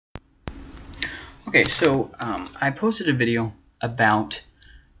Okay, so I posted a video about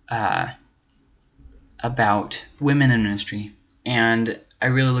women in ministry, and I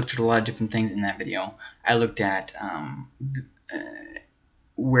really looked at a lot of different things in that video. I looked at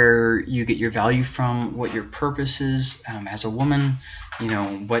where you get your value from, what your purpose is as a woman,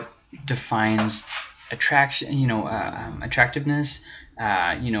 what defines attraction, attractiveness,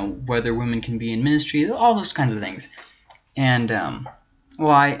 whether women can be in ministry, all those kinds of things. And well,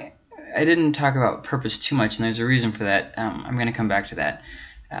 I didn't talk about purpose too much, and there's a reason for that. I'm going to come back to that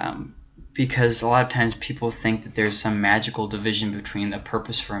because a lot of times people think that there's some magical division between the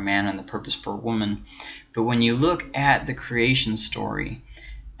purpose for a man and the purpose for a woman. But when you look at the creation story,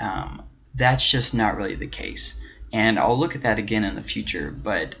 that's just not really the case. And I'll look at that again in the future,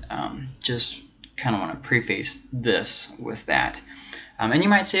 but just kind of want to preface this with that. And you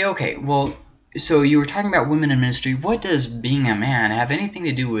might say, okay, well, so you were talking about women in ministry. What does being a man have anything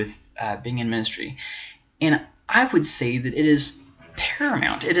to do with being in ministry? And I would say that it is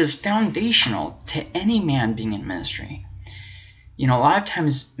paramount. It is foundational to any man being in ministry. A lot of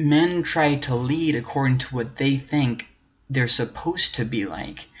times men try to lead according to what they think they're supposed to be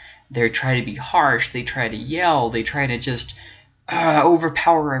like. They try to be harsh. They try to yell. They try to just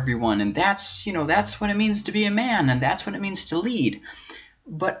overpower everyone. And that's what it means to be a man, and that's what it means to lead.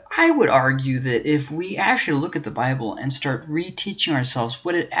 But I would argue that if we actually look at the Bible and start reteaching ourselves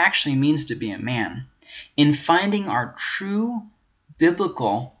what it actually means to be a man, in finding our true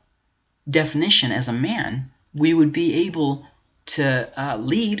biblical definition as a man, we would be able to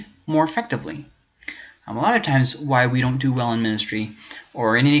lead more effectively. A lot of times why we don't do well in ministry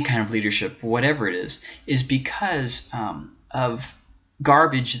or in any kind of leadership, whatever it is because of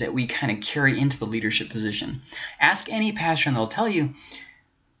garbage that we kind of carry into the leadership position. Ask any pastor and they'll tell you,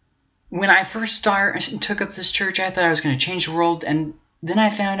 when I first took up this church, I thought I was going to change the world, and then I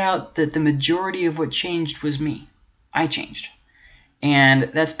found out that the majority of what changed was me. I changed.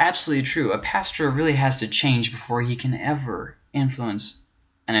 And that's absolutely true. A pastor really has to change before he can ever influence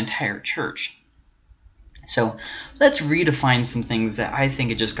an entire church. So let's redefine some things that I think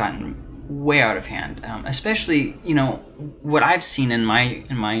have just gotten way out of hand. Especially, what I've seen in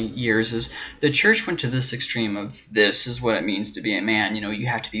my years is the church went to this extreme of this is what it means to be a man. You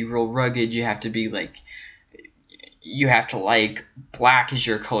have to be real rugged. You have to be like black is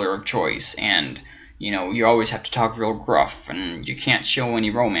your color of choice, and you always have to talk real gruff, and you can't show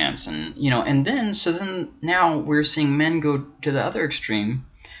any romance, and and then now we're seeing men go to the other extreme,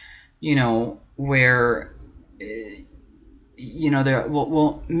 where they're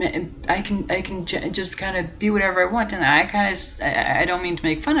I can just kind of be whatever I want, and I don't mean to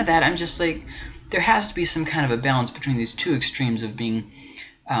make fun of that. I'm just like, there has to be some kind of a balance between these two extremes of being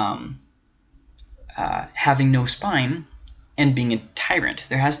having no spine and being a tyrant.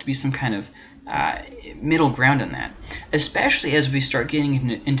 There has to be some kind of middle ground in that, especially as we start getting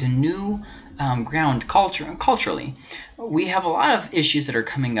into new ground culturally. We have a lot of issues that are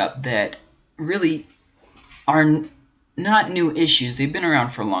coming up that really are not new issues. They've been around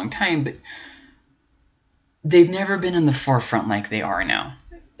for a long time, but they've never been in the forefront like they are now.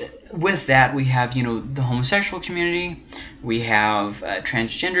 With that, we have the homosexual community, we have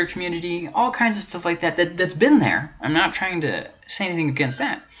transgender community, all kinds of stuff like that's been there. I'm not trying to say anything against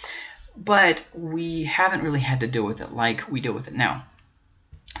that, but we haven't really had to deal with it like we deal with it now.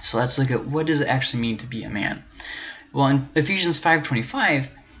 So let's look at, what does it actually mean to be a man? Well, in Ephesians 5:25,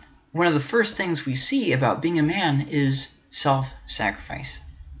 one of the first things we see about being a man is self-sacrifice.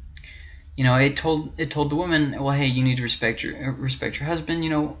 It told the woman, well, hey, you need to respect your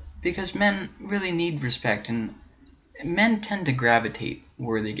husband, because men really need respect, and men tend to gravitate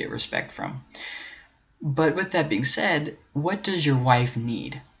where they get respect from. But with that being said, what does your wife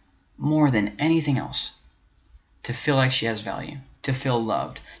need more than anything else? To feel like she has value, to feel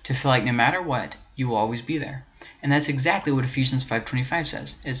loved, to feel like no matter what, you will always be there. And that's exactly what Ephesians 5:25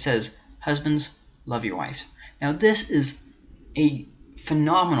 says. It says, husbands, love your wives. Now, this is a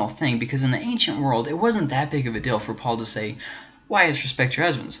phenomenal thing, because in the ancient world, it wasn't that big of a deal for Paul to say, wives, respect your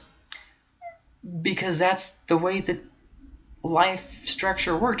husbands, because that's the way that life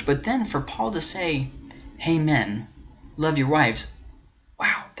structure worked. But then for Paul to say, hey, men, love your wives,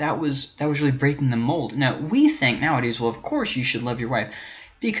 wow, that was really breaking the mold. Now, we think nowadays, well, of course you should love your wife,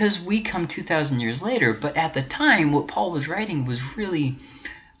 because we come 2,000 years later. But at the time, what Paul was writing was really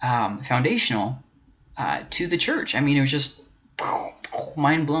foundational to the church. I mean, it was just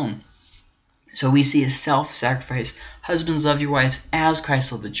mind blown. So we see a self-sacrifice. Husbands, love your wives as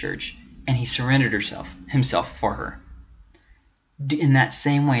Christ loved the church, and he surrendered himself for her. In that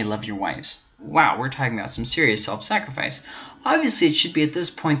same way, love your wives. wow, we're talking about some serious self-sacrifice. Obviously, it should be at this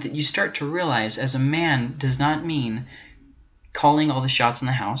point that you start to realize as a man does not mean calling all the shots in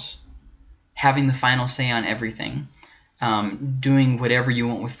the house, having the final say on everything, doing whatever you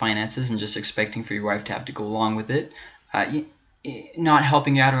want with finances and just expecting for your wife to have to go along with it, not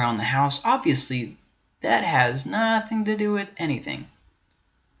helping you out around the house. Obviously, that has nothing to do with anything.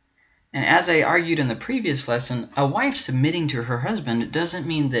 And as I argued in the previous lesson, a wife submitting to her husband doesn't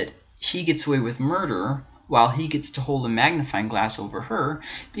mean that he gets away with murder while he gets to hold a magnifying glass over her,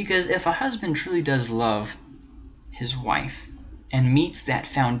 because if a husband truly does love his wife and meets that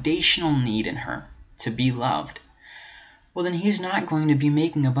foundational need in her to be loved, well, then he's not going to be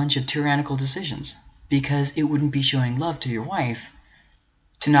making a bunch of tyrannical decisions, because it wouldn't be showing love to your wife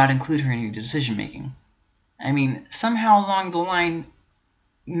to not include her in your decision making. I mean, somehow along the line,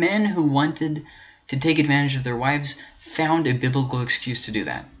 men who wanted to take advantage of their wives found a biblical excuse to do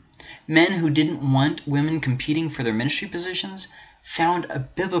that. Men who didn't want women competing for their ministry positions found a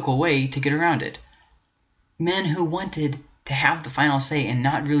biblical way to get around it. Men who wanted to have the final say and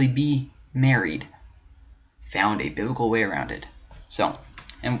not really be married found a biblical way around it. So,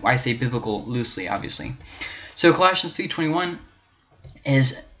 and I say biblical loosely, obviously. So Colossians 3:21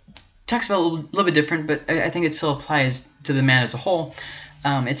 talks about a little bit different, but I think it still applies to the man as a whole.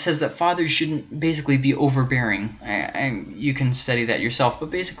 It says that fathers shouldn't basically be overbearing. You can study that yourself,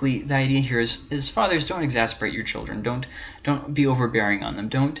 but basically the idea here is fathers, don't exasperate your children. Don't be overbearing on them.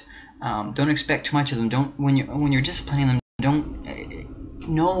 Don't expect too much of them. When you're disciplining them, don't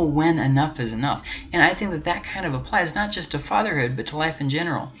know when enough is enough. And I think that kind of applies not just to fatherhood, but to life in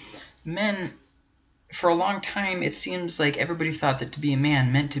general. Men, for a long time, it seems like everybody thought that to be a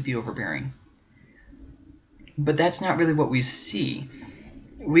man meant to be overbearing. But that's not really what we see.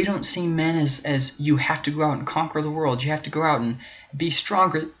 We don't see men as you have to go out and conquer the world. You have to go out and be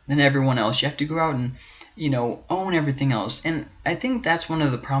stronger than everyone else. You have to go out and, own everything else. And I think that's one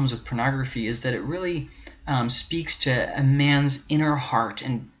of the problems with pornography, is that it really speaks to a man's inner heart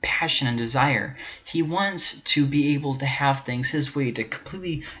and passion and desire. He wants to be able to have things his way, to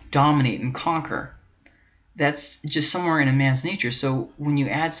completely dominate and conquer. That's just somewhere in a man's nature. So when you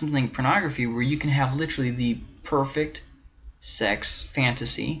add something like pornography, where you can have literally the perfect sex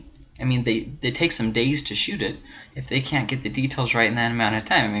fantasy, I mean, they take some days to shoot it. If they can't get the details right in that amount of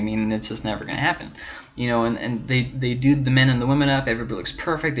time, I mean, it's just never going to happen. And they do the men and the women up. Everybody looks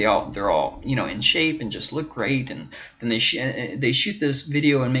perfect. They're all in shape and just look great. And then they shoot this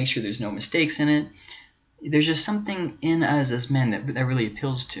video and make sure there's no mistakes in it. There's just something in us as men that really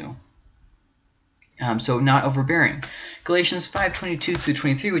appeals to. So not overbearing. Galatians 5:22 through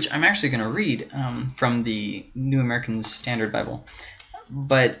 23, which I'm actually going to read from the New American Standard Bible.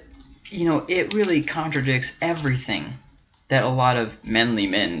 But, it really contradicts everything that a lot of manly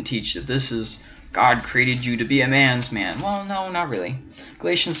men teach, that this is God created you to be a man's man. Well, no, not really.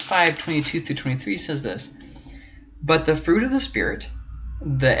 Galatians 5:22 through 23 says this: but the fruit of the Spirit,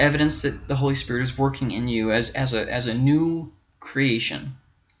 the evidence that the Holy Spirit is working in you as a new creation,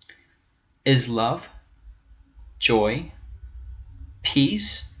 is love, joy,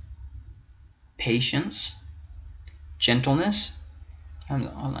 peace, patience, gentleness. Hold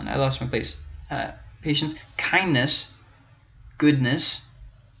on, I lost my place. Patience, kindness, goodness,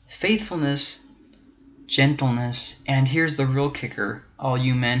 faithfulness, gentleness, and here's the real kicker, all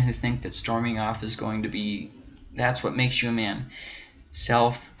you men who think that storming off is going to be, that's what makes you a man,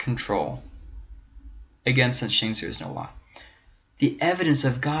 self-control. Against such things there is no law. The evidence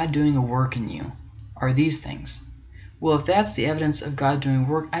of God doing a work in you are these things. Well, if that's the evidence of God doing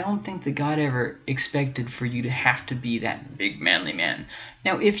work, I don't think that God ever expected for you to have to be that big manly man.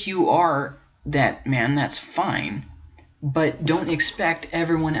 Now, if you are that man, that's fine, but don't expect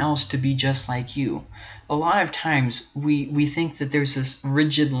everyone else to be just like you. A lot of times we think that there's this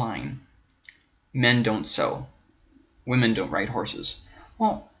rigid line. Men don't sew. Women don't ride horses.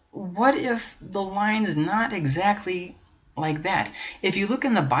 Well, what if the line's not exactly like that? If you look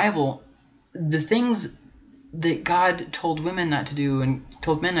in the Bible, the things that God told women not to do and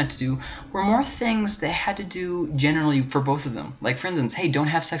told men not to do were more things that had to do generally for both of them. Like, for instance, hey, don't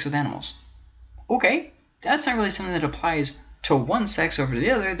have sex with animals. Okay, that's not really something that applies to one sex over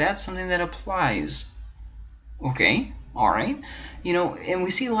the other. That's something that applies. Okay, all right. And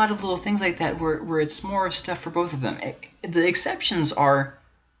we see a lot of little things like that where it's more stuff for both of them. The exceptions are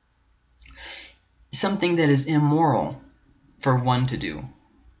something that is immoral for one to do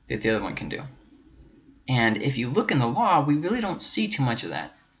that the other one can do. And if you look in the law, we really don't see too much of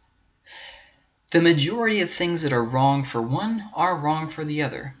that. The majority of things that are wrong for one are wrong for the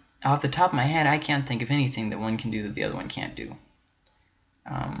other. Off the top of my head, I can't think of anything that one can do that the other one can't do.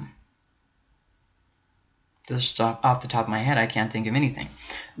 Just off the top of my head, I can't think of anything.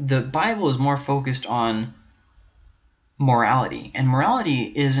 The Bible is more focused on morality, and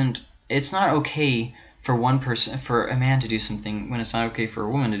morality isn't. It's not okay for a man to do something when it's not okay for a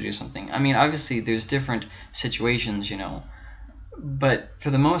woman to do something. I mean, obviously there's different situations, but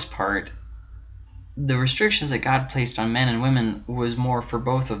for the most part, the restrictions that God placed on men and women was more for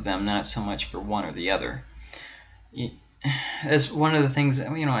both of them, not so much for one or the other. As one of the things,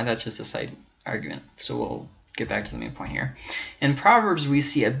 that's just a side argument, so we'll get back to the main point here. In Proverbs, we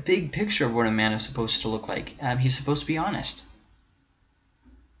see a big picture of what a man is supposed to look like. He's supposed to be honest.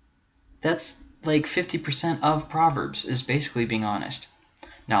 That's like 50% of Proverbs is basically being honest.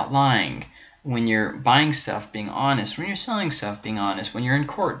 Not lying. When you're buying stuff, being honest. When you're selling stuff, being honest. When you're in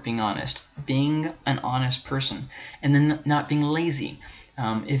court, being honest. Being an honest person. And then not being lazy.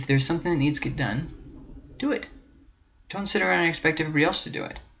 If there's something that needs to get done, do it. Don't sit around and expect everybody else to do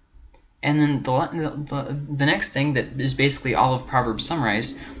it. And then the next thing that is basically all of Proverbs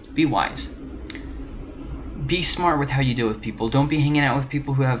summarized, be wise. Be smart with how you deal with people. Don't be hanging out with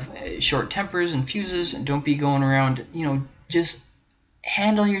people who have short tempers and fuses. And don't be going around, just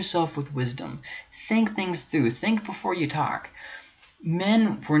handle yourself with wisdom. Think things through. Think before you talk.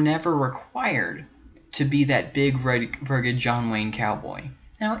 Men were never required to be that big, rugged John Wayne cowboy.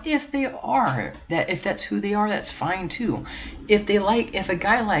 Now, if that's who they are, that's fine too. If a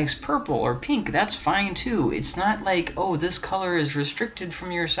guy likes purple or pink, that's fine too. It's not like, oh, this color is restricted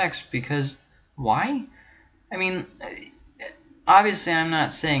from your sex because why? I mean, obviously, I'm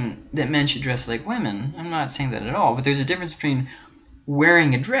not saying that men should dress like women. I'm not saying that at all. But there's a difference between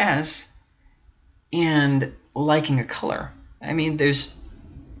wearing a dress and liking a color. I mean, there's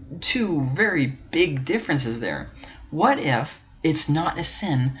two very big differences there. What if it's not a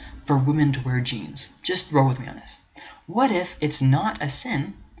sin for women to wear jeans? Just roll with me on this. What if it's not a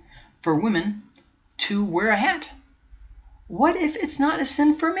sin for women to wear a hat? What if it's not a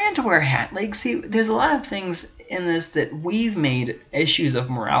sin for a man to wear a hat? Like, see, there's a lot of things in this that we've made issues of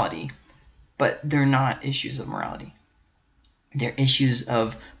morality, but they're not issues of morality. They're issues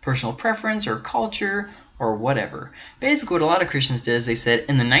of personal preference or culture or whatever. Basically, what a lot of Christians did is they said,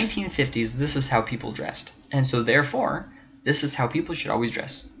 in the 1950s, this is how people dressed. And so, therefore, this is how people should always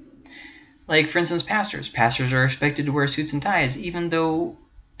dress. Like, for instance, pastors. Pastors are expected to wear suits and ties, even though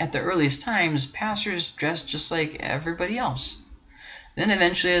at the earliest times, pastors dressed just like everybody else. Then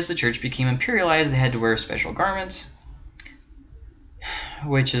eventually, as the church became imperialized, they had to wear special garments,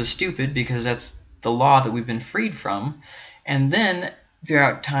 which is stupid because that's the law that we've been freed from. And then,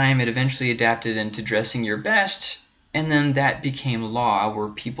 throughout time, it eventually adapted into dressing your best, and then that became law where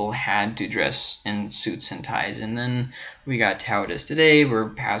people had to dress in suits and ties. And then we got to how it is today, where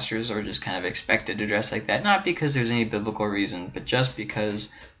pastors are just kind of expected to dress like that, not because there's any biblical reason, but just because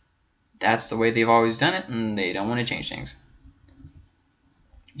that's the way they've always done it, and they don't want to change things.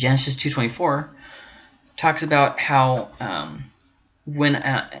 Genesis 2:24 talks about how when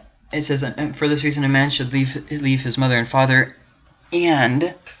it says, for this reason a man should leave his mother and father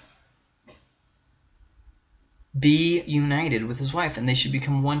and be united with his wife, and they should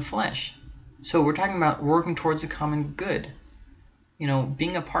become one flesh. So we're talking about working towards a common good,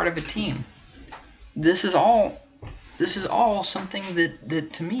 being a part of a team. This is all something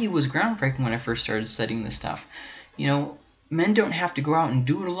that to me was groundbreaking when I first started studying this stuff. Men don't have to go out and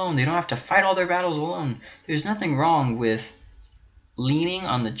do it alone. They don't have to fight all their battles alone. There's nothing wrong with leaning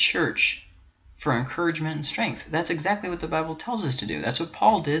on the church for encouragement and strength. That's exactly what the Bible tells us to do. That's what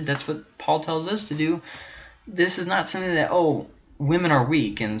Paul did. That's what Paul tells us to do. This is not something that, women are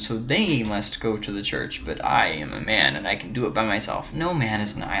weak and so they must go to the church, but I am a man and I can do it by myself. No man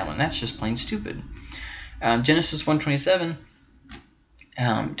is an island. That's just plain stupid. Genesis 1:27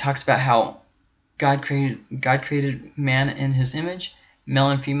 talks about how God created man in his image. Male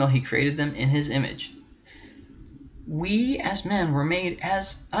and female, he created them in his image. We as men were made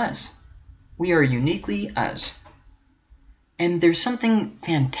as us. We are uniquely us. And there's something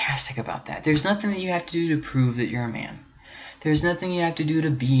fantastic about that. There's nothing that you have to do to prove that you're a man. There's nothing you have to do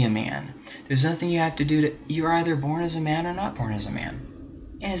to be a man. There's nothing you have to do to... You're either born as a man or not born as a man.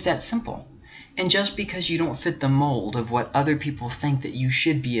 And it's that simple. And just because you don't fit the mold of what other people think that you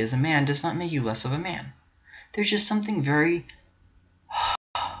should be as a man does not make you less of a man. There's just something very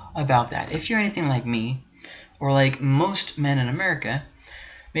about that. If you're anything like me, or like most men in America,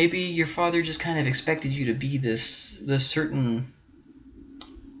 maybe your father just kind of expected you to be this certain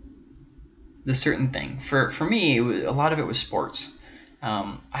thing. For me, a lot of it was sports.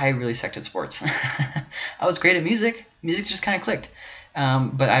 I really sucked at sports. I was great at music. Music just kind of clicked.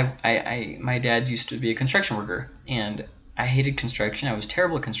 But my dad used to be a construction worker, and I hated construction. I was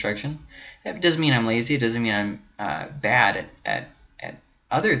terrible at construction. It doesn't mean I'm lazy. It doesn't mean I'm bad at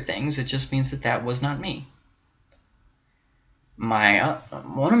other things. It just means that that was not me. My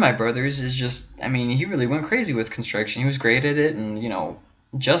one of my brothers is just, I mean, he really went crazy with construction. He was great at it, and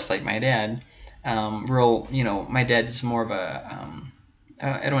just like my dad. My dad is more of a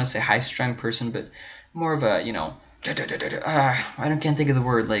I don't want to say high-strung person, but more of a can't think of the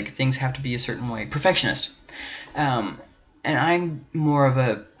word, like things have to be a certain way, perfectionist. And I'm more of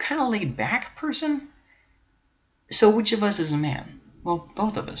a kind of laid-back person. So which of us is a man? Well,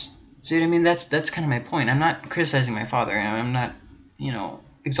 both of us. See what I mean? That's kind of my point. I'm not criticizing my father, and I'm not,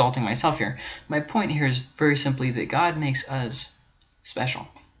 exalting myself here. My point here is very simply that God makes us special.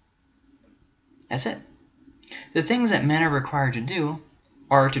 That's it. The things that men are required to do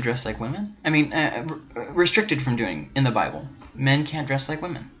are to dress like women. I mean, restricted from doing in the Bible. Men can't dress like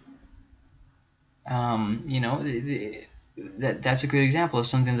women. That's a good example of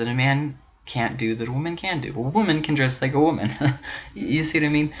something that a man can't do that a woman can do. A woman can dress like a woman. You see what I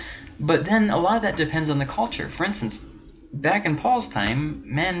mean? But then a lot of that depends on the culture. For instance, back in Paul's time,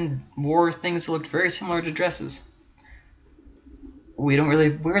 men wore things that looked very similar to dresses. We don't really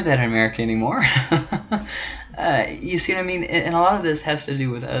wear that in America anymore. You see what I mean? And a lot of this has to do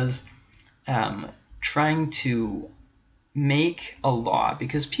with us trying to make a law,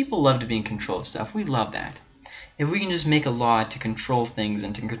 because people love to be in control of stuff. We love that. If we can just make a law to control things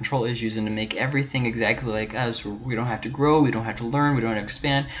and to control issues and to make everything exactly like us, we don't have to grow, we don't have to learn, we don't have to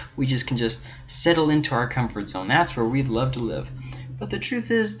expand, we just can just settle into our comfort zone. That's where we'd love to live. But the truth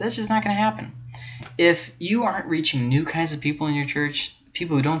is, that's just not going to happen. If you aren't reaching new kinds of people in your church,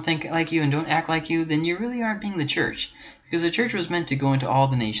 people who don't think like you and don't act like you, then you really aren't being the church. Because the church was meant to go into all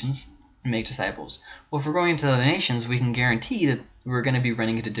the nations and make disciples. Well, if we're going into other nations, we can guarantee that we're going to be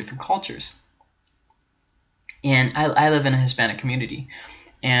running into different cultures. And I live in a Hispanic community,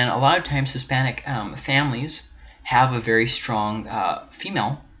 and a lot of times Hispanic families have a very strong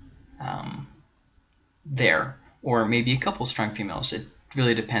female there, or maybe a couple strong females. It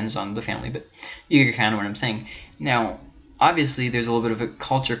really depends on the family, but you get kind of what I'm saying. Now, obviously, there's a little bit of a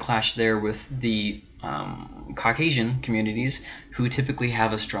culture clash there with the Caucasian communities, who typically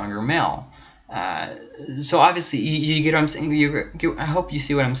have a stronger male. So obviously, you get what I'm saying. I hope you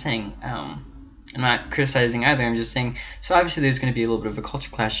see what I'm saying. I'm not criticizing either. I'm just saying, so obviously there's going to be a little bit of a culture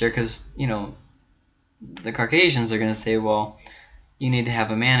clash there, because, the Caucasians are going to say, well, you need to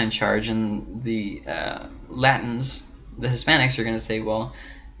have a man in charge, and the Latins, the Hispanics, are going to say, well,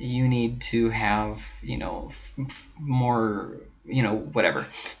 you need to have, more, whatever.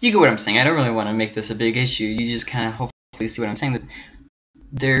 You get what I'm saying. I don't really want to make this a big issue. You just kind of hopefully see what I'm saying,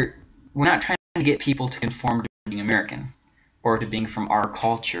 that we're not trying to get people to conform to being American or to being from our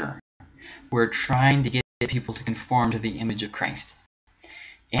culture. We're trying to get people to conform to the image of Christ.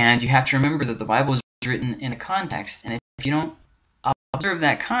 And you have to remember that the Bible is written in a context, and if you don't observe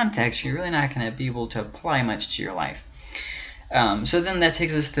that context, you're really not going to be able to apply much to your life. So then that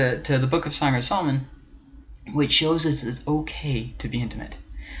takes us to the book of Song of Solomon, which shows us it's okay to be intimate.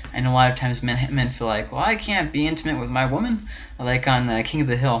 I know a lot of times men feel like, well, I can't be intimate with my woman. Like on King of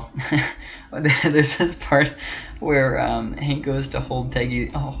the Hill, there's this part where Hank goes to hold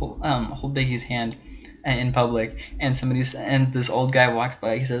Peggy's hand in public, and this old guy walks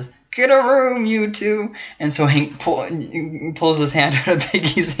by. He says, "Get a room, you two." And so Hank pulls his hand out of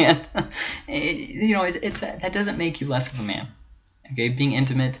Peggy's hand. That doesn't make you less of a man. Okay, being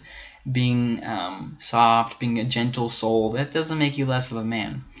intimate, being soft, being a gentle soul, that doesn't make you less of a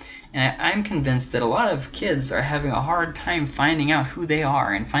man. And I'm convinced that a lot of kids are having a hard time finding out who they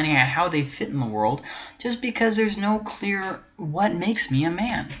are and finding out how they fit in the world, just because there's no clear what makes me a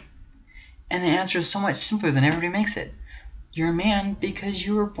man. And the answer is so much simpler than everybody makes it. You're a man because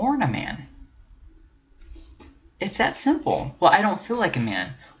you were born a man. It's that simple. Well, I don't feel like a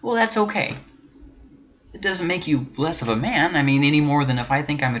man. Well, that's okay. It doesn't make you less of a man. I mean, any more than if I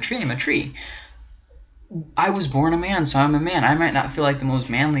think I'm a tree, I'm a tree. I was born a man, so I'm a man. I might not feel like the most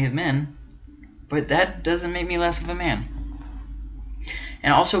manly of men, but that doesn't make me less of a man.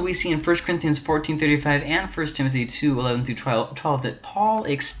 And also we see in 1 Corinthians 14:35 and 1 Timothy 2:11-12 that Paul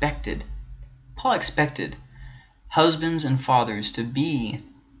expected husbands and fathers to be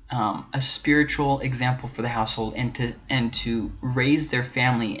a spiritual example for the household, and to raise their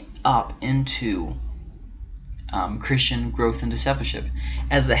family up into Christian growth and discipleship.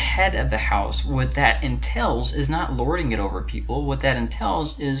 As the head of the house, what that entails is not lording it over people. What that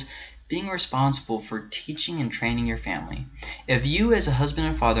entails is being responsible for teaching and training your family. If you as a husband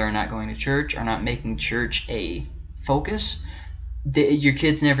and father are not going to church, are not making church a focus, your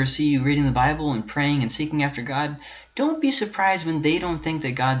kids never see you reading the Bible and praying and seeking after God, don't be surprised when they don't think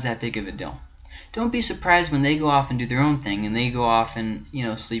that God's that big of a deal. Don't be surprised when they go off and do their own thing and they go off and,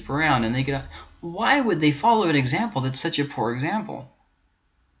 sleep around and they get up. Why would they follow an example that's such a poor example?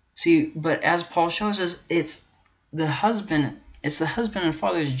 See, but as Paul shows us, it's the husband and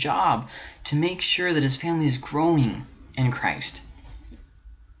father's job to make sure that his family is growing in Christ.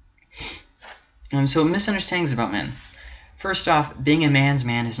 So misunderstandings about men. First off, being a man's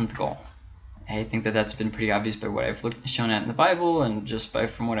man isn't the goal. I think that's been pretty obvious by what I've shown at in the Bible and just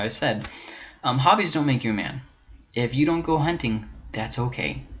from what I've said. Hobbies don't make you a man. If you don't go hunting, that's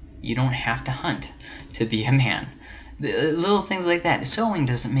okay. You don't have to hunt to be a man. Little things like that. Sewing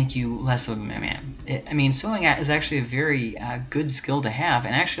doesn't make you less of a man. Sewing is actually a very good skill to have,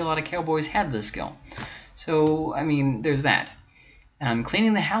 and actually a lot of cowboys have this skill. So, there's that.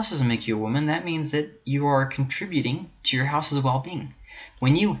 Cleaning the house doesn't make you a woman. That means that you are contributing to your house's well-being.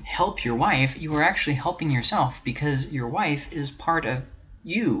 When you help your wife, you are actually helping yourself because your wife is part of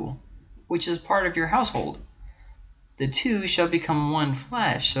you, which is part of your household. The two shall become one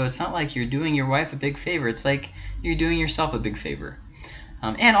flesh. So it's not like you're doing your wife a big favor. It's like you're doing yourself a big favor.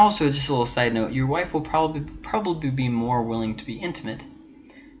 And also, just a little side note, your wife will probably be more willing to be intimate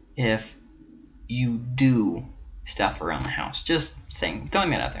if you do stuff around the house. Just saying,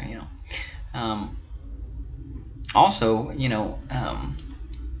 throwing that out there, Also,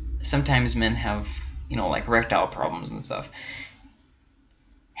 sometimes men have, like erectile problems and stuff.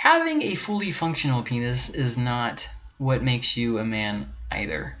 Having a fully functional penis is not what makes you a man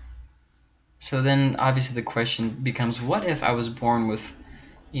either. So then obviously the question becomes, what if I was born with,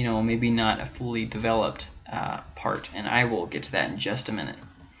 maybe not a fully developed part? And I will get to that in just a minute.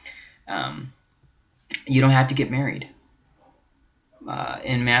 You don't have to get married.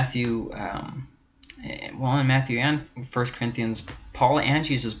 In Matthew and 1 Corinthians, Paul and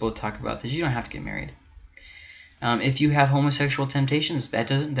Jesus both talk about this. You don't have to get married. If you have homosexual temptations, that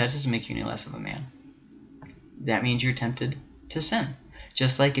doesn't make you any less of a man. That means you're tempted to sin.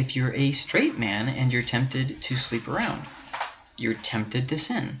 Just like if you're a straight man and you're tempted to sleep around, you're tempted to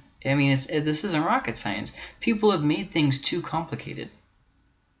sin. This isn't rocket science. People have made things too complicated.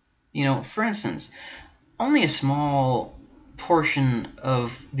 For instance, only a small portion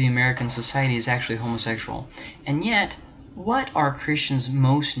of the American society is actually homosexual. And yet, what are Christians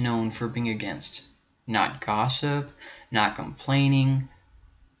most known for being against? Not gossip, not complaining,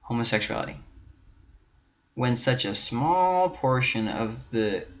 homosexuality. When such a small portion of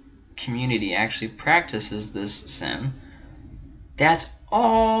the community actually practices this sin, that's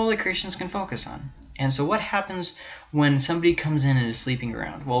all the Christians can focus on. And so what happens when somebody comes in and is sleeping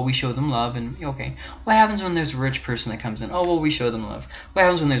around? Well, we show them love, and okay. What happens when there's a rich person that comes in? Oh, well, we show them love. What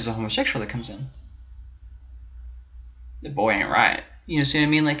happens when there's a homosexual that comes in? The boy ain't right. See what I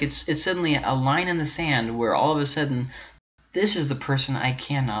mean? Like it's suddenly a line in the sand where all of a sudden, this is the person I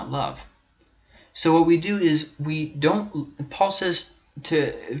cannot love. So what we do is we don't. Paul says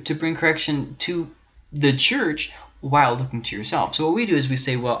to bring correction to the church while looking to yourself. So what we do is we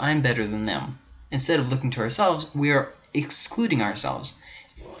say, well, I'm better than them. Instead of looking to ourselves, we are excluding ourselves.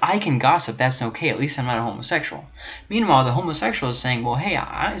 I can gossip, that's okay, at least I'm not a homosexual. Meanwhile, the homosexual is saying, well, hey,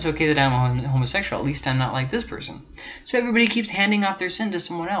 it's okay that I'm a homosexual, at least I'm not like this person. So everybody keeps handing off their sin to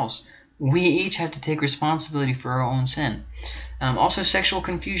someone else. We each have to take responsibility for our own sin. Also, sexual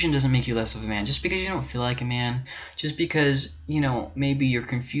confusion doesn't make you less of a man. Just because you don't feel like a man, just because, maybe you're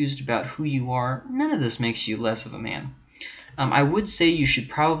confused about who you are, none of this makes you less of a man. I would say you should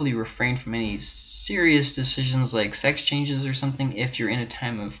probably refrain from any serious decisions like sex changes or something if you're in a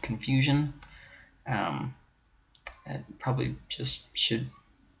time of confusion. That probably just should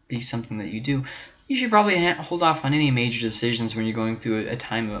be something that you do. You should probably hold off on any major decisions when you're going through a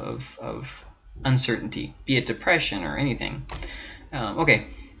time of uncertainty, be it depression or anything.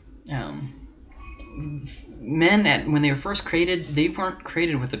 Men, when they were first created, they weren't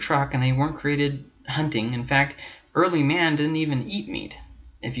created with a truck and they weren't created hunting. In fact, early man didn't even eat meat.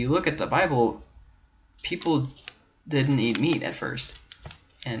 If you look at the Bible, people didn't eat meat at first.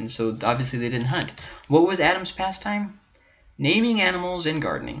 And so obviously they didn't hunt. What was Adam's pastime? Naming animals and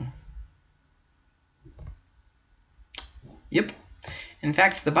gardening. Yep. In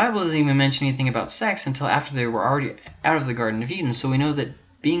fact, the Bible doesn't even mention anything about sex until after they were already out of the Garden of Eden. So we know that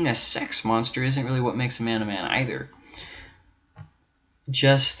being a sex monster isn't really what makes a man either.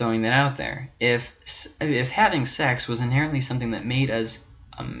 Just throwing that out there. If having sex was inherently something that made us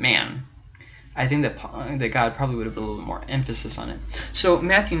a man, I think that God probably would have put a little more emphasis on it. So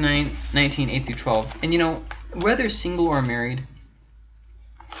Matthew 19, 8 through 12. And whether single or married,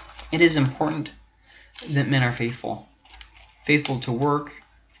 it is important that men are faithful. faithful to work,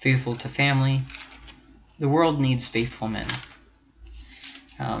 faithful to family. The world needs faithful men.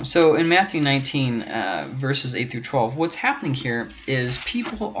 So in Matthew 19, verses 8 through 12, what's happening here is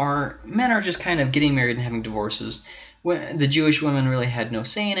men are just kind of getting married and having divorces. The Jewish women really had no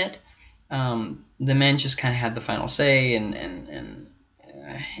say in it. The men just kind of had the final say, and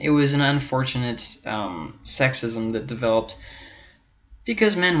it was an unfortunate sexism that developed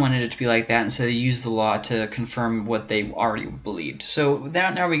because men wanted it to be like that, and so they used the law to confirm what they already believed. So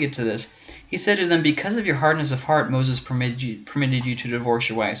now we get to this. He said to them, because of your hardness of heart, Moses permitted you to divorce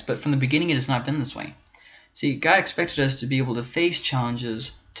your wives, but from the beginning it has not been this way. See, God expected us to be able to face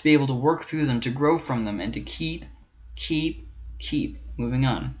challenges, to be able to work through them, to grow from them, and to keep moving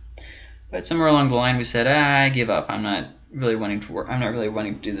on. But somewhere along the line we said, I give up. I'm not really wanting to work. I'm not really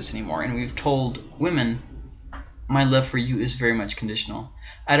wanting to do this anymore. And we've told women, my love for you is very much conditional.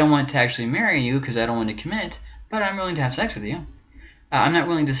 I don't want to actually marry you because I don't want to commit, but I'm willing to have sex with you. I'm not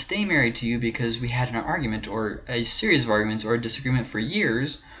willing to stay married to you because we had an argument or a series of arguments or a disagreement for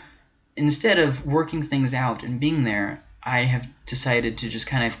years. Instead of working things out and being there, I have decided to just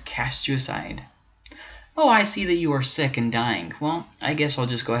kind of cast you aside. Oh, I see that you are sick and dying. Well, I guess I'll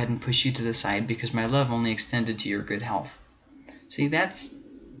just go ahead and push you to the side because my love only extended to your good health. See, that's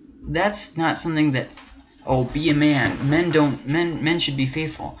not something that, oh, be a man. Men should be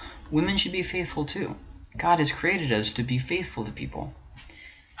faithful. Women should be faithful too. God has created us to be faithful to people.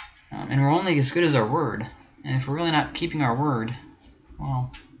 And we're only as good as our word. And if we're really not keeping our word,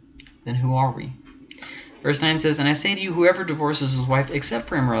 well, then who are we? Verse 9 says, and I say to you, whoever divorces his wife except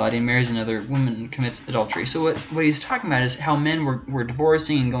for immorality and marries another woman commits adultery. So what he's talking about is how men were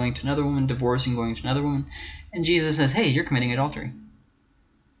divorcing and going to another woman, divorcing, going to another woman. And Jesus says, hey, you're committing adultery.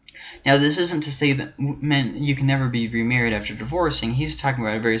 Now, this isn't to say that men, you can never be remarried after divorcing. He's talking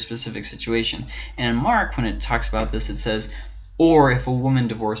about a very specific situation. And in Mark, when it talks about this, it says, or if a woman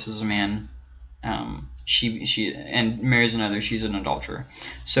divorces a man, she and marries another, she's an adulterer.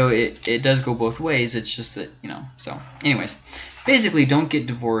 So it does go both ways. It's just that, so anyways, basically don't get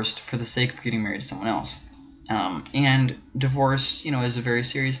divorced for the sake of getting married to someone else. And divorce, is a very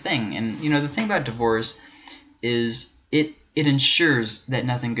serious thing. And, the thing about divorce is it ensures that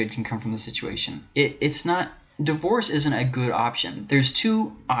nothing good can come from the situation. Divorce isn't a good option. There's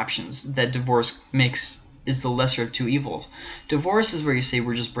two options that divorce is the lesser of two evils. Divorce is where you say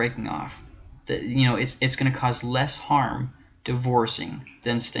we're just breaking off. That it's going to cause less harm divorcing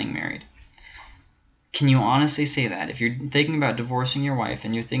than staying married. Can you honestly say that? If you're thinking about divorcing your wife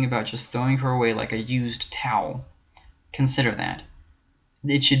and you're thinking about just throwing her away like a used towel, consider that.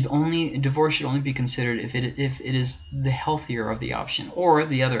 Divorce should only be considered if it is the healthier of the option, or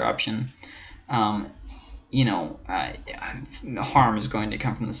the other option, harm is going to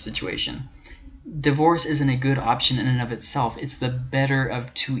come from the situation. Divorce isn't a good option in and of itself. It's the better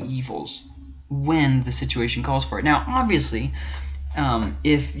of two evils when the situation calls for it. Now, obviously,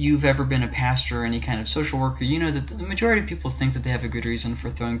 if you've ever been a pastor or any kind of social worker, you know that the majority of people think that they have a good reason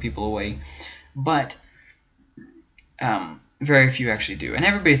for throwing people away, but very few actually do, and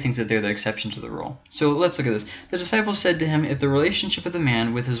everybody thinks that they're the exception to the rule. So let's look at this. The disciples said to him, if the relationship of the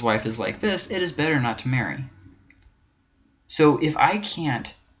man with his wife is like this, it is better not to marry. So if I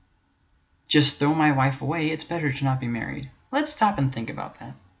can't just throw my wife away, it's better to not be married. Let's stop and think about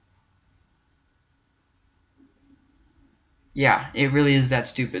that. Yeah, it really is that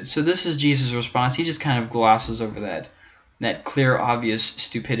stupid. So this is Jesus' response. He just kind of glosses over that clear, obvious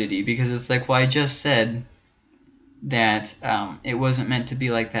stupidity, because it's like, well, I just said that it wasn't meant to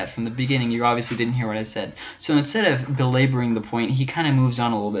be like that from the beginning. You obviously didn't hear what I said. So instead of belaboring the point, he kind of moves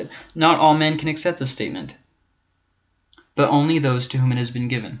on a little bit. Not all men can accept this statement, but only those to whom it has been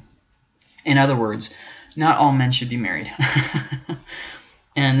given. In other words, not all men should be married.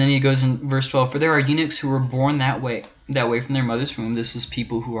 And then he goes in verse 12, for there are eunuchs who were born that way from their mother's womb. This is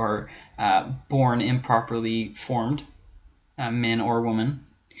people who are born improperly formed, men or women.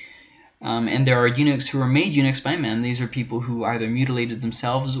 And there are eunuchs who are made eunuchs by men. These are people who either mutilated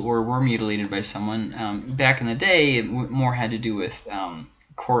themselves or were mutilated by someone. Back in the day, it more had to do with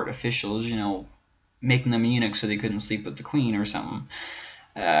court officials, making them eunuchs so they couldn't sleep with the queen or something.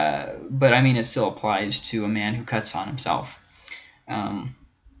 But, I mean, it still applies to a man who cuts on himself.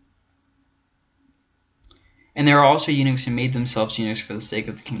 And there are also eunuchs who made themselves eunuchs for the sake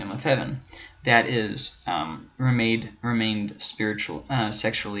of the kingdom of heaven. That is, remained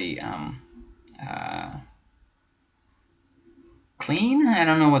sexually clean? I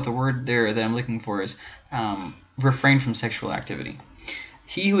don't know what the word there that I'm looking for is. Refrain from sexual activity.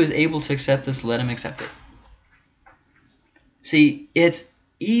 He who is able to accept this, let him accept it. See, it's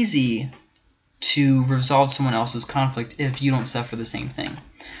easy to resolve someone else's conflict if you don't suffer the same thing.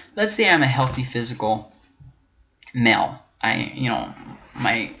 Let's say I'm a healthy physical male.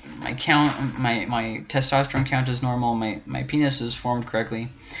 My testosterone count is normal. My penis is formed correctly.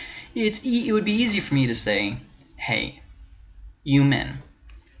 It would be easy for me to say, hey, you men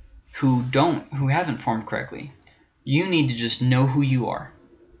who haven't formed correctly, you need to just know who you are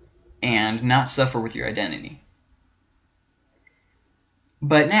and not suffer with your identity.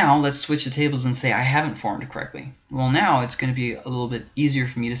 But now let's switch the tables and say I haven't formed correctly. Well, now it's going to be a little bit easier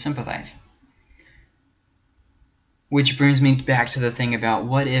for me to sympathize. Which brings me back to the thing about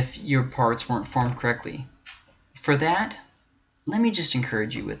what if your parts weren't formed correctly. For that, let me just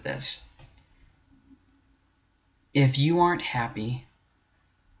encourage you with this. If you aren't happy,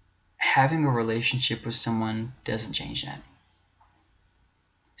 having a relationship with someone doesn't change that.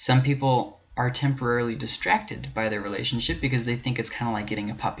 Some people are temporarily distracted by their relationship because they think it's kind of like getting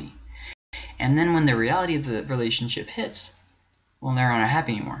a puppy. And then when the reality of the relationship hits, well, they're not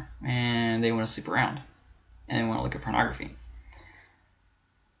happy anymore, and they want to sleep around, and they want to look at pornography.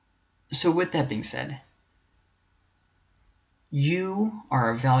 So with that being said, you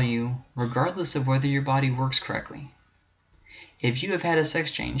are of value regardless of whether your body works correctly. If you have had a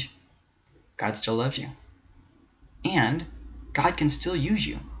sex change, God still loves you. And God can still use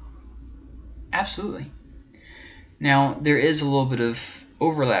you. Absolutely. Now, there is a little bit of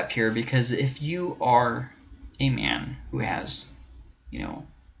overlap here, because if you are a man who has,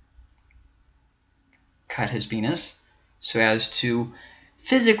 cut his penis so as to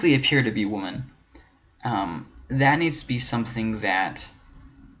physically appear to be a woman, that needs to be something that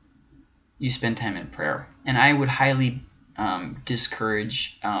you spend time in prayer. And I would highly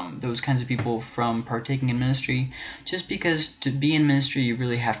discourage those kinds of people from partaking in ministry, just because to be in ministry you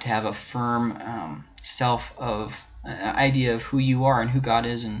really have to have a firm idea of who you are and who God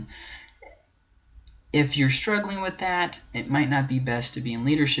is. And if you're struggling with that, it might not be best to be in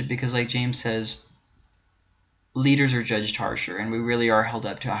leadership, because like James says, leaders are judged harsher, and we really are held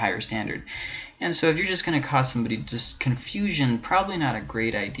up to a higher standard. And so if you're just going to cause somebody just confusion, probably not a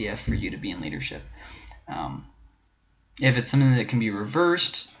great idea for you to be in leadership. If it's something that can be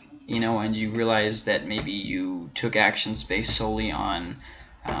reversed, and you realize that maybe you took actions based solely on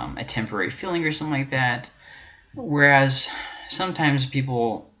a temporary feeling or something like that, whereas sometimes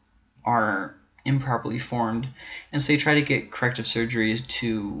people are improperly formed, and so they try to get corrective surgeries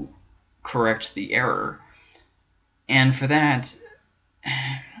to correct the error. And for that,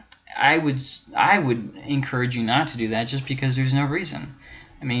 I would encourage you not to do that, just because there's no reason.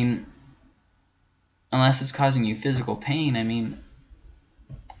 I mean, unless it's causing you physical pain. I mean,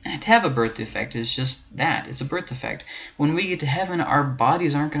 to have a birth defect is just that. It's a birth defect. When we get to heaven, our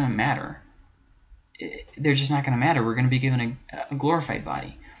bodies aren't going to matter. They're just not going to matter. We're going to be given a glorified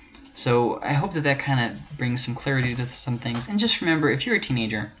body. So I hope that kind of brings some clarity to some things. And just remember, if you're a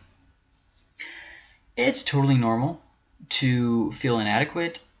teenager, it's totally normal to feel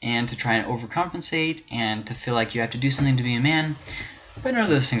inadequate and to try and overcompensate and to feel like you have to do something to be a man. But none of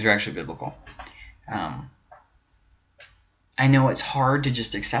those things are actually biblical. I know it's hard to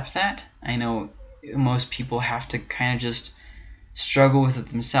just accept that. I know most people have to kind of just struggle with it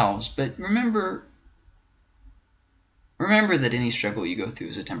themselves. But remember that any struggle you go through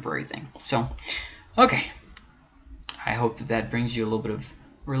is a temporary thing. So, okay. I hope that brings you a little bit of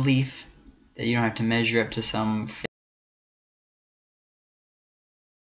relief, that you don't have to measure up to some